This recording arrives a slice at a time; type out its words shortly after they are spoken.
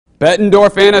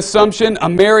Bettendorf and Assumption.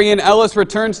 Emarion Ellis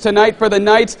returns tonight for the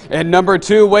Knights, and number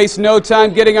 2 wastes no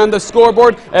time getting on the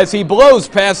scoreboard as he blows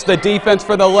past the defense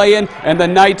for the lay-in, and the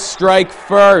Knights strike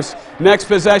first. Next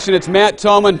possession, it's Matt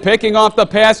Tallman picking off the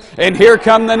pass, and here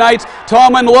come the Knights.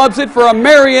 Tallman lobs it for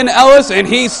Emarion Ellis, and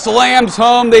he slams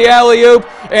home the alley-oop.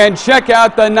 And check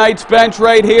out the Knights bench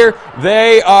right here.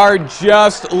 They are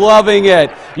just loving it.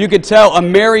 You could tell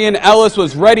Emarion Ellis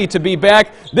was ready to be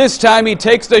back. This time he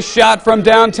takes the shot from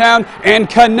downtown and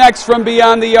connects from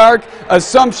beyond the arc.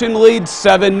 Assumption leads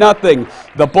 7-0.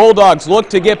 The Bulldogs look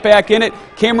to get back in it.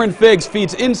 Cameron Figgs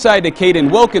feeds inside to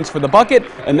Caden Wilkins for the bucket,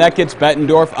 and that gets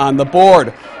Bettendorf on the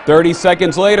board. 30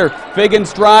 seconds later,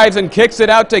 Figgins drives and kicks it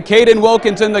out to Caden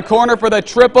Wilkins in the corner for the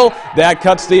triple. That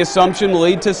cuts the Assumption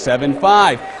lead to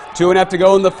 7-5. 2.5 to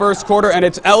go in the first quarter, and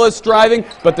it's Ellis driving,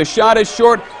 but the shot is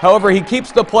short. However, he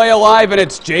keeps the play alive, and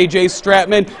it's J.J.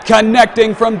 Stratman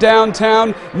connecting from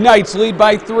downtown. Knights lead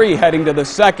by 3 heading to the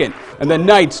second. And the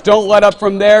Knights don't let up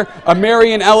from there.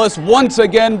 Emarion Ellis once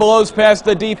again blows past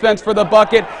the defense for the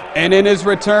bucket, and in his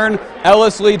return,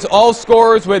 Ellis leads all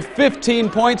scorers with 15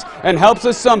 points and helps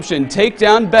Assumption take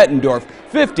down Bettendorf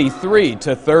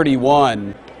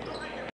 53-31.